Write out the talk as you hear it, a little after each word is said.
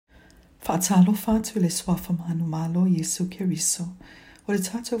Whaatalo whātu le swafa manu malo Iesu Keriso. O le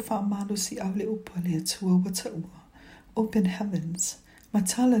tātou whaamalo si I le Upu le Atua wata ua. Open heavens.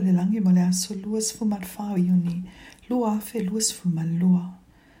 MATALA le langi mo le aso luas fu malfau IUNI. Lua afe luas fu malua.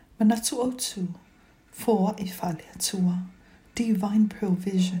 Manatu Autu. Foai faale Atua. Divine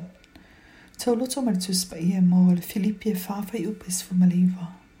provision. Tauloto ma le Tusi Paia mo le Filipi e faia upes fu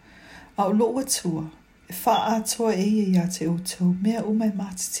leva. Au lo atua. E atoa ia te outou, mea umai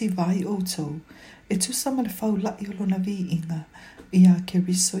matitiva I outou, e tusa ma le faula'i o lona inga, ia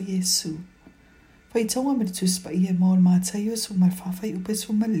Keriso Iesu. Faitauga ma le Tusi Paia mo le Mataio su ma le faia upes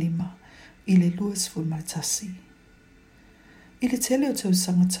fu lima, I le luas fu tasi. I le tele o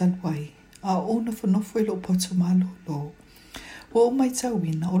tausaga taluai, a o nofonofo I lo potu malolo, o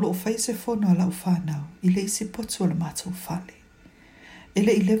maitauina o lo faia se fono a lau fanau, I le isi potu o le matou fale. I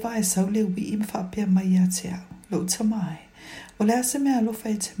leva e saule ui im whapea mai a te au, Lou Tama o le ase mea alofa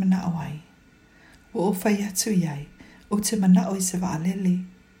e te manao ai. O fai atu iai, o te manao I se vaalele.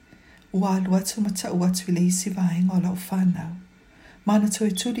 Ua alu atu matau atu I le isi vaenga o lau fanau. Manatu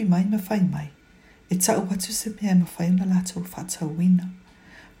Autu mai ma fai mai, e tau atu se mea ma fai na lato faitauga.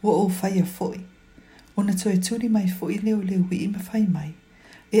 O faia foi, o na Autu mai foi leo ui ma fai mai,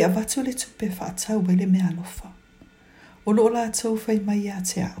 e avatu le tupe whaatau le mea alofa. O lo la tau fai mai a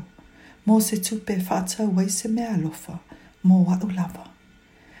te au, mo se tupe whaatau wai se mea alofa, mo wa ulava.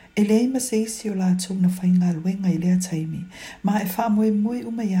 E lei ma se isi o la tau na fai ngā luenga I lea taimi, ma e wha moe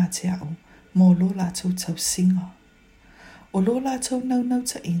umai a te au, mo lo la tau singa. O lo la tau nau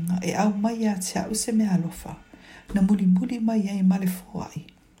ta inga e au mai a te au se mea alofa, na muli mai ai male foai,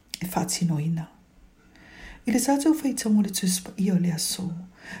 e whaatinoina. I le tātou Faitauga le Tusi Paia o le aso,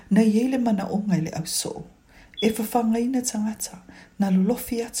 na iei le mana onga I le au so. E whawhangaina tangata na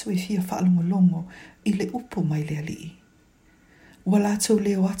lolofi atu fia whaalongolongo I le upu mai le ali'i. Ua lātou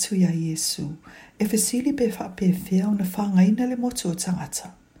leo atu ia Iesu, e whasili pe whape whia o na whangaina le motu o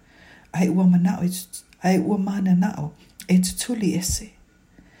tangata. Ai ua mana nao e tutuli ese.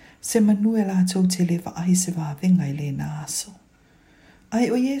 Se manue lātou te leva ahi se vāwenga I le na aso.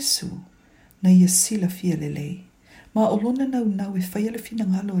 Ai o Iesu, na ia sila fia le lei, ma o lona nau e whaia le fina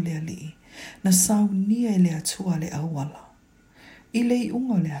ngalo le ali'i. Na saunia le atua le awala. I le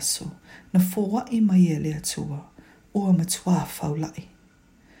unga le aso, na foai mai le atua, ua matua faula'i.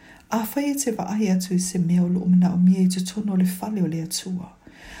 A whai te vaai atu I se mea o loo mana o mia I tutono le fale o le atua.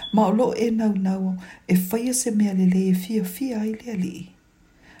 Ma o loo e nau e whai se mea le e fia I le ali'i.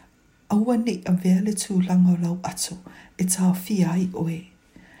 Aua ni a vea le tūlanga o lau atu e tau fia I oe.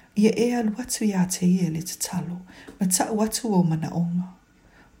 Ia e alu atu ia te ia le tatalo, ma tau atu o mana onga.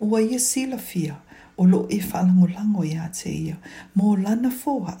 Ua ia sila fia o lo e whaalangolango ia te ia, mo lana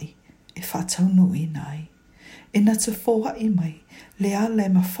foai e whaataunu I nai. E na te foai mai, le ala e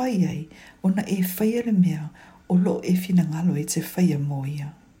mawhai ai, o na e whaia le mea o lo e finangalo e te whaia mo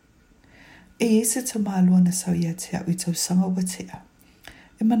ia. E se ta mālua na sau ia te au I tausanga watea.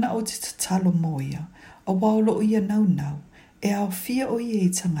 E mana o te tatalo mo ia, a waolo ia nau, e au fia o ia I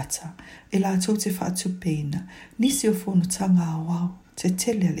tangata, e la tau te whaatupena, nisi o fono tanga a wau. Te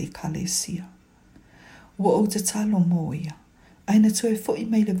tele le kalesia. Ua o te talo mo ia, aina tu e fo'i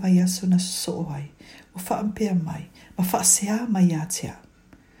mai le vai aso na so ai, o whaampea mai, ma whaasea mai a te au.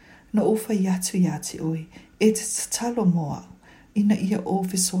 Na o whai atu ia te oi, e te talo mo au, ina ia o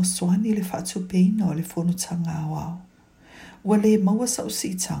viso soani le whaatupeina o le fono tanga au au. Ua le maua sa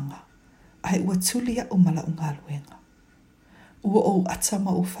usi tanga, ai ua tulia o mala unga luenga. Ua o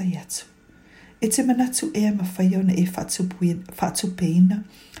atama o whai atu. E te manatu e ma whaia na e whaatupeina,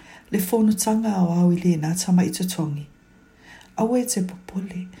 le fono tanga au I le nā tama I tutongi. Awa e te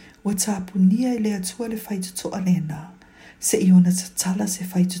popole, ua tāpunia I le atua le whaitutoa le nā, se I ona tatala se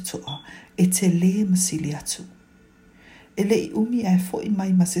whaitutoa, e te le masili atu. E le IUNI e fo'i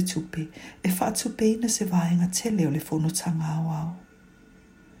mai ma se tupe, e whaatupeina se vaenga tele o le fono tanga au.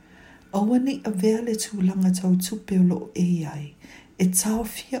 Awa ni a vea le tūlanga tau tupe o lo e ai, e tau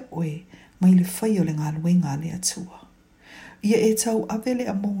fia oe, mai le whai o le ngā luenga le atua. Ia e tau awele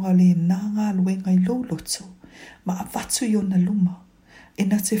a monga le nā ngā luenga I lou loto, ma a watu I ona luma, e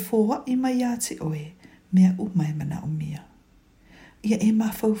na te fōa I mai a te oe, mea umai mana o mia. Ia e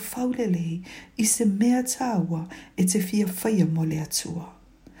ma faulele I se mea tāua e te fia whaia mo le atua.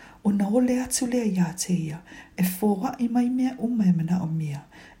 O na o le atu lea ia te ia, e fōa I mai mea umai mana o mia,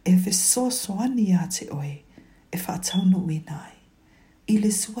 e veso soani a te oe, e whātaunu I nai. I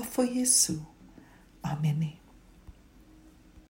le suafo Iesu. Amene.